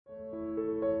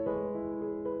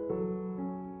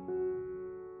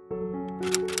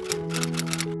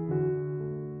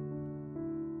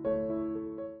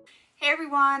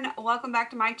everyone, welcome back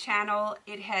to my channel.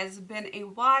 It has been a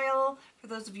while. For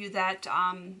those of you that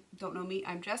don't know me,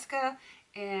 I'm Jessica,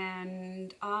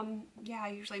 and yeah, I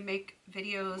usually make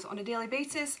videos on a daily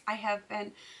basis. I have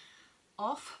been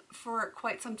off for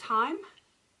quite some time.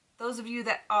 Those of you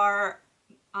that are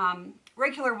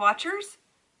regular watchers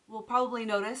will probably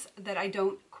notice that I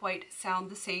don't quite sound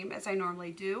the same as I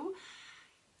normally do.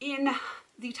 In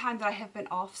the time that I have been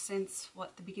off since,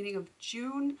 the beginning of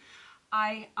June,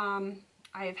 I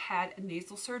have had a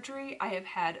nasal surgery. I have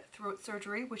had throat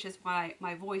surgery, which is why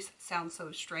my voice sounds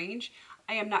so strange.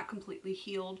 I am not completely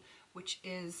healed, which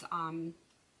is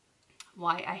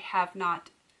why I have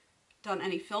not done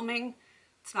any filming.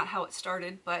 It's not how it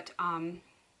started, but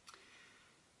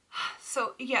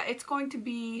so yeah, it's going to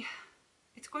be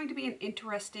an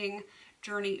interesting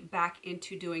journey back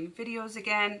into doing videos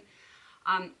again.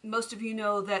 Most of you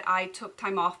know that I took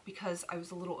time off because I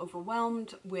was a little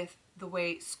overwhelmed with the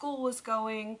way school was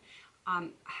going,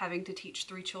 having to teach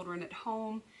 3 children at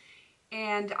home,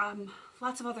 and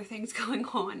lots of other things going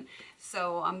on.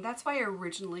 So that's why I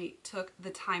originally took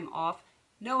the time off,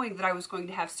 knowing that I was going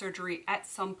to have surgery at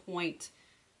some point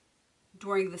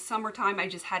during the summertime. I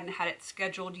just hadn't had it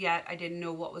scheduled yet. I didn't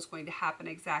know what was going to happen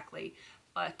exactly,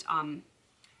 but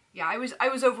yeah, I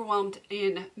was overwhelmed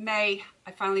in May.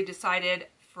 I finally decided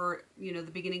for, the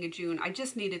beginning of June, I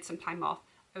just needed some time off.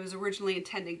 I was originally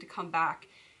intending to come back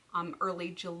early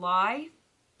July,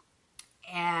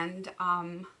 and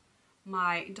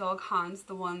my dog Hans,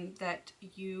 the one that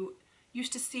you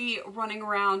used to see running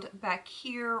around back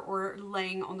here or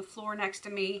laying on the floor next to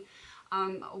me,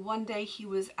 one day he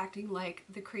was acting like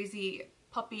the crazy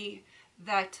puppy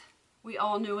that we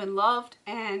all knew and loved,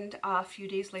 and a few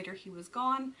days later he was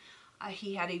gone.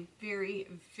 He had a very,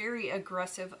 very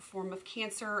aggressive form of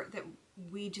cancer that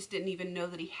we just didn't even know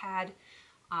that he had.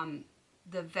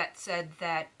 The vet said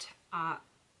that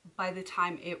by the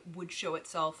time it would show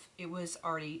itself, it was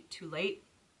already too late.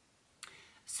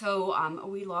 So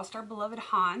we lost our beloved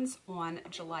Hans on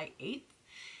July 8th.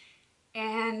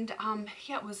 And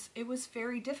yeah, it was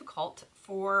very difficult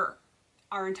for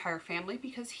our entire family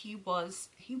because he was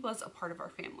a part of our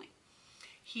family.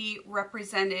 He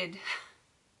represented,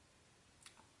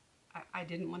 I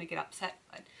didn't want to get upset,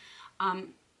 but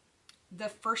the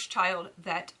first child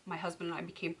that my husband and I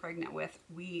became pregnant with,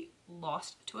 we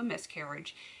lost to a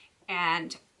miscarriage,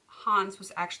 and Hans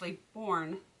was actually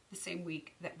born the same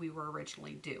week that we were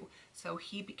originally due. So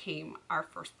he became our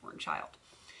firstborn child.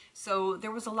 So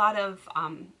there was a lot of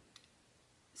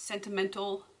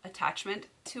sentimental attachment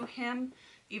to him,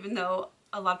 even though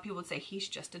a lot of people would say he's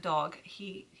just a dog.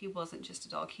 He wasn't just a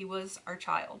dog. He was our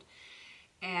child.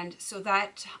 And so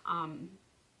that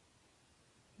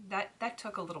that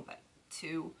took a little bit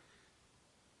to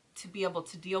be able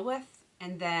to deal with.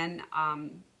 And then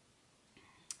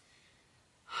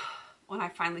when I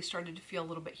finally started to feel a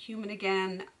little bit human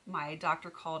again, my doctor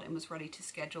called and was ready to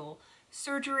schedule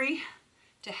surgery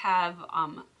to have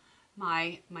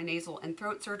my nasal and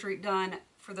throat surgery done.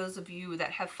 For those of you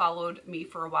that have followed me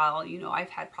for a while, you know I've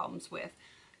had problems with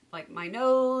like my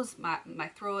nose,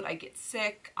 my throat. I get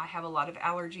sick. I have a lot of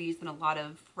allergies and a lot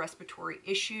of respiratory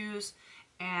issues,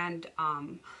 and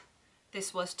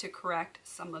this was to correct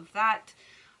some of that.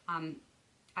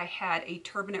 I had a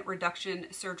turbinate reduction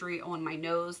surgery on my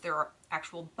nose. There are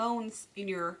actual bones in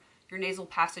your nasal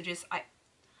passages.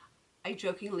 I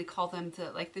jokingly call them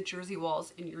the Jersey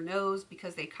walls in your nose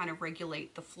because they kind of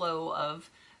regulate the flow of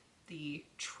the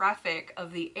traffic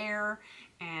of the air,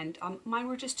 and mine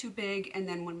were just too big, and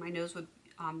then when my nose would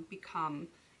become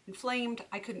inflamed,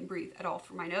 I couldn't breathe at all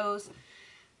through my nose.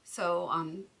 So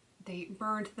they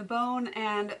burned the bone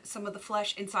and some of the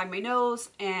flesh inside my nose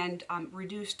and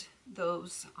reduced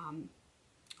those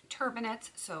turbinates.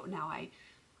 So now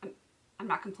I'm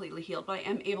not completely healed, but I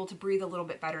am able to breathe a little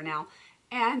bit better now.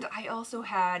 And I also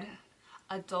had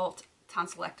adult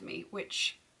tonsillectomy,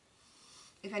 which,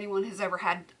 if anyone has ever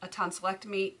had a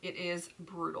tonsillectomy, it is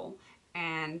brutal.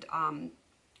 And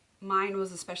mine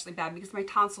was especially bad because my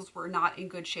tonsils were not in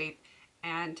good shape,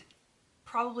 and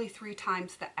probably 3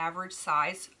 times the average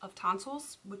size of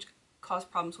tonsils, which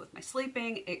caused problems with my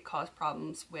sleeping. It caused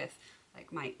problems with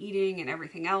like my eating and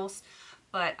everything else.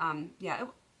 But yeah,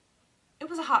 it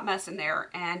was a hot mess in there,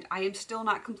 and I am still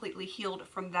not completely healed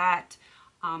from that.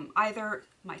 Either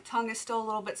my tongue is still a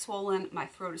little bit swollen, my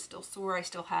throat is still sore. I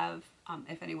still have,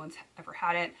 if anyone's ever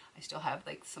had it, I still have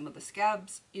like some of the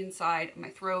scabs inside my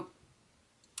throat.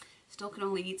 Still can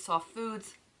only eat soft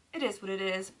foods. It is what it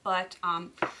is, but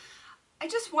I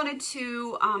just wanted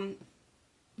to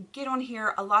get on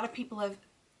here. A lot of people have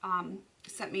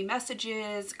sent me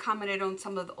messages, commented on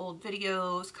some of the old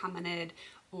videos, commented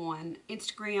on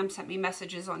Instagram, sent me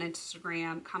messages on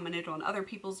Instagram, commented on other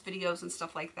people's videos and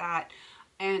stuff like that.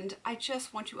 And I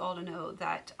just want you all to know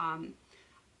that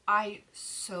I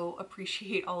so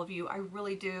appreciate all of you. I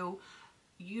really do.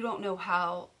 You don't know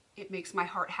how it makes my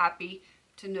heart happy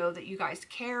to know that you guys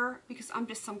care, because I'm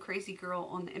just some crazy girl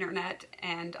on the internet,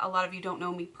 and a lot of you don't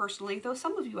know me personally, though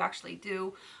some of you actually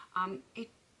do.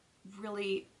 It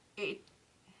really, it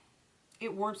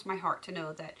warms my heart to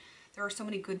know that there are so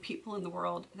many good people in the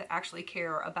world that actually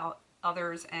care about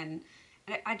others, and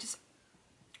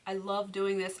I love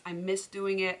doing this. I miss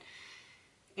doing it,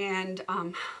 and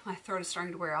my throat is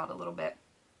starting to wear out a little bit.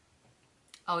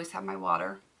 I always have my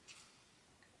water,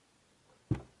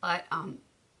 but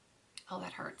oh,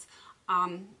 that hurts.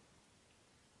 I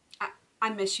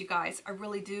miss you guys. I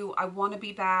really do. I want to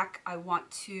be back. I want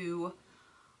to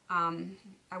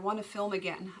film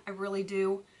again. I really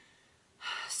do.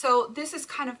 So this is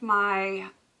kind of my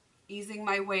easing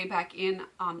my way back in,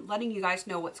 letting you guys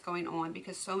know what's going on,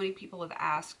 because so many people have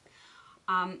asked.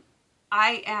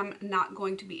 I am not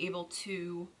going to be able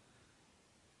to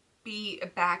be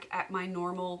back at my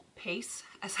normal pace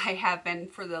as I have been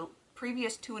for the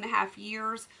previous 2.5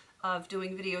 years of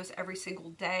doing videos every single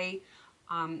day.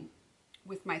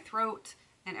 With my throat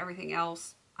and everything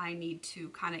else, I need to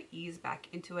kind of ease back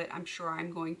into it. I'm sure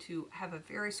I'm going to have a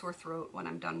very sore throat when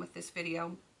I'm done with this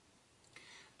video.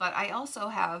 But I also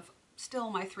have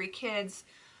still my 3 kids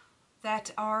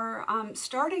that are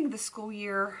starting the school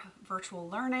year virtual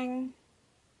learning.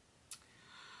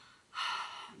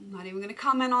 I'm not even going to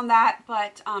comment on that,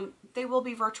 but they will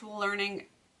be virtual learning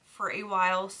for a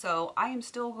while. So I am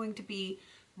still going to be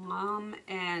mom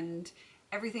and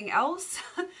everything else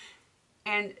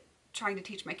and trying to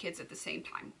teach my kids at the same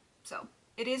time. So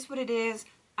it is what it is.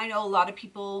 I know a lot of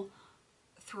people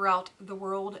throughout the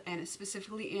world, and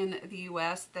specifically in the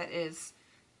US, that is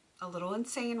a little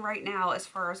insane right now as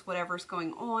far as whatever's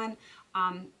going on.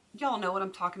 Y'all know what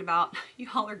I'm talking about.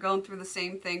 Y'all are going through the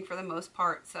same thing for the most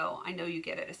part, so I know you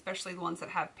get it, especially the ones that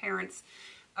have parents,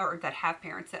 or that have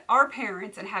parents that are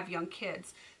parents and have young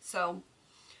kids. So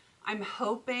I'm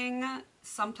hoping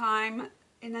sometime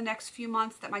in the next few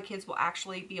months that my kids will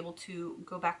actually be able to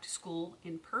go back to school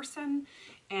in person,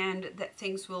 and that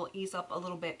things will ease up a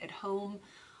little bit at home.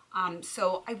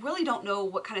 So I really don't know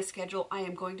what kind of schedule I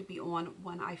am going to be on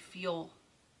when I feel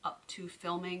up to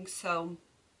filming. So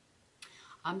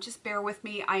just bear with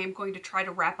me. I am going to try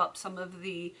to wrap up some of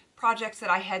the projects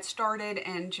that I had started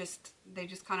and they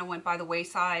just kind of went by the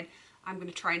wayside. I'm going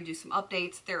to try and do some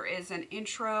updates. There is an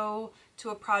intro to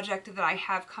a project that I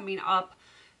have coming up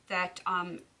that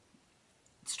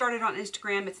started on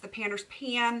Instagram. It's the Panner's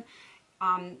Pan.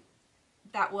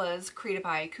 That was created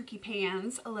by Cookie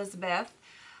Pans, Elizabeth.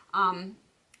 I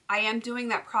am doing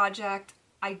that project.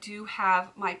 I do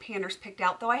have my panners picked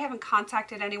out, though I haven't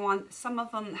contacted anyone. Some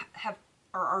of them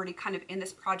are already kind of in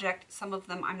this project. Some of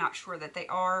them I'm not sure that they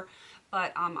are,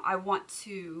 but I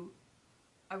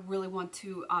really want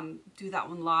to do that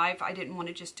one live. I didn't want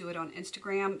to just do it on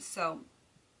Instagram, so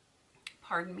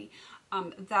pardon me.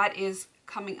 That is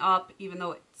coming up, even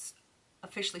though it's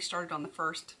officially started on the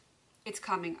 1st. It's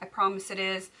coming. I promise it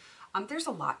is. There's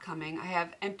a lot coming. I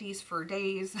have empties for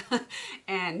days,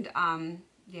 and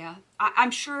yeah,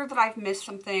 I'm sure that I've missed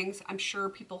some things. I'm sure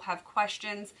people have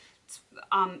questions.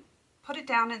 Put it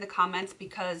down in the comments,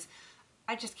 because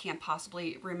I just can't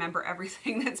possibly remember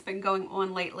everything that's been going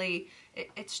on lately.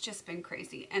 It's just been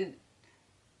crazy. And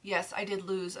yes, I did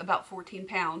lose about 14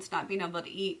 pounds not being able to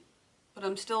eat, but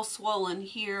I'm still swollen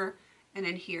here and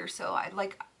in here. So I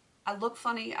look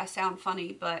funny, I sound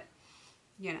funny, but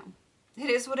you know, it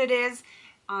is what it is.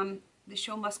 The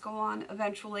show must go on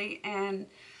eventually, and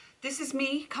this is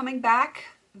me coming back,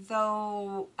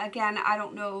 though again, I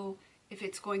don't know if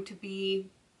it's going to be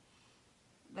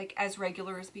like as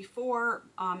regular as before.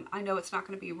 I know it's not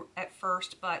going to be at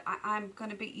first, but I'm going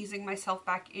to be easing myself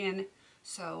back in.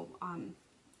 So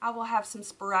I will have some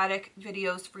sporadic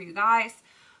videos for you guys.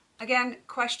 Again,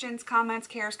 questions, comments,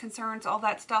 cares, concerns, all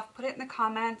that stuff, put it in the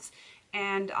comments,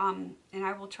 and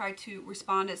I will try to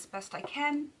respond as best I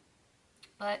can.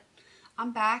 But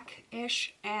I'm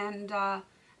back-ish, and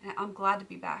I'm glad to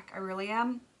be back. I really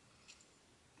am.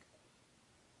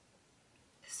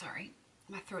 Sorry,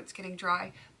 my throat's getting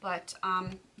dry. But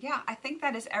yeah, I think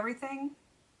that is everything.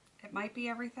 It might be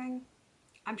everything.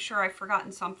 I'm sure I've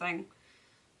forgotten something.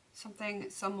 Something,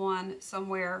 someone,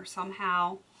 somewhere,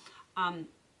 somehow.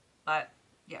 But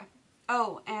yeah.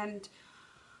 Oh, and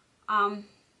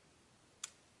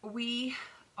we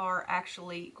are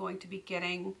actually going to be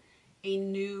getting a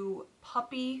new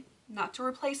puppy, not to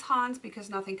replace Hans,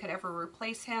 because nothing could ever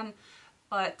replace him,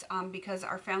 but because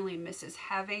our family misses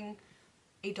having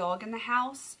a dog in the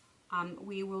house,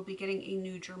 we will be getting a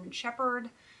new German Shepherd.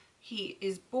 He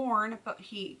is born, but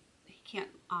he can't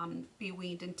be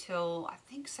weaned until I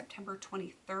think September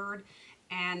 23rd.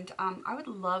 And I would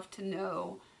love to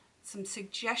know some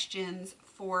suggestions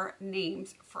for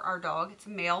names for our dog. It's a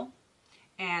male,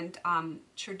 and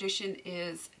tradition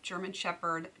is German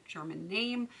Shepherd, German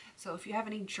name. So if you have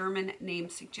any German name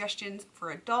suggestions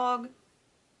for a dog,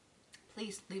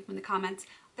 please leave them in the comments.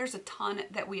 There's a ton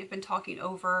that we have been talking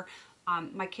over.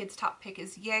 My kid's top pick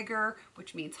is Jaeger,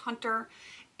 which means hunter,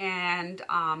 and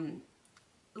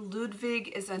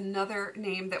Ludwig is another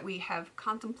name that we have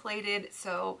contemplated.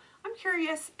 So I'm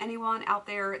curious, anyone out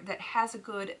there that has a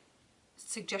good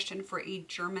suggestion for a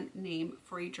German name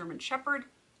for a German Shepherd,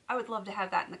 I would love to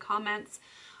have that in the comments.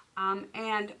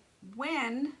 And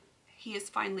when he is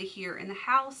finally here in the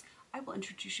house, I will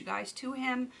introduce you guys to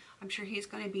him. I'm sure he's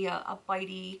going to be a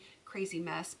bitey, crazy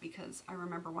mess, because I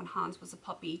remember when Hans was a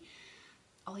puppy,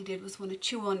 all he did was want to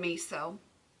chew on me. So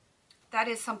that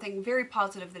is something very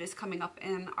positive that is coming up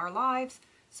in our lives.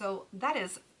 So that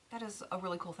is a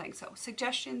really cool thing. So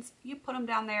suggestions, you put them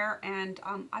down there, and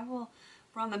I will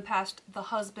run them past the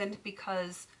husband,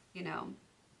 because, you know,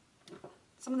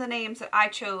 some of the names that I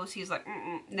chose, he's like,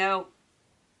 no.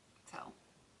 So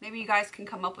maybe you guys can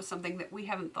come up with something that we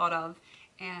haven't thought of,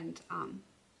 and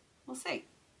we'll see.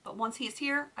 But once he is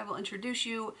here, I will introduce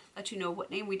you, let you know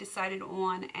what name we decided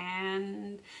on,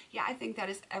 and yeah, I think that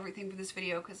is everything for this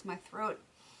video, because my throat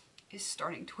is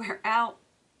starting to wear out,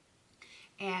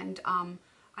 and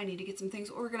I need to get some things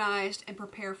organized and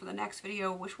prepare for the next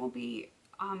video, which won't be,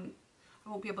 I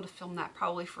won't be able to film that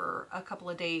probably for a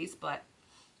couple of days, but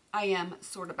I am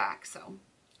sort of back, so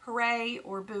hooray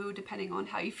or boo, depending on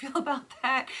how you feel about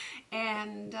that.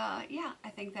 And yeah, I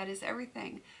think that is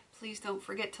everything. Please don't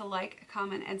forget to like,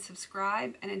 comment, and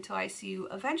subscribe. And until I see you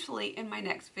eventually in my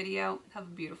next video, have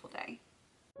a beautiful day.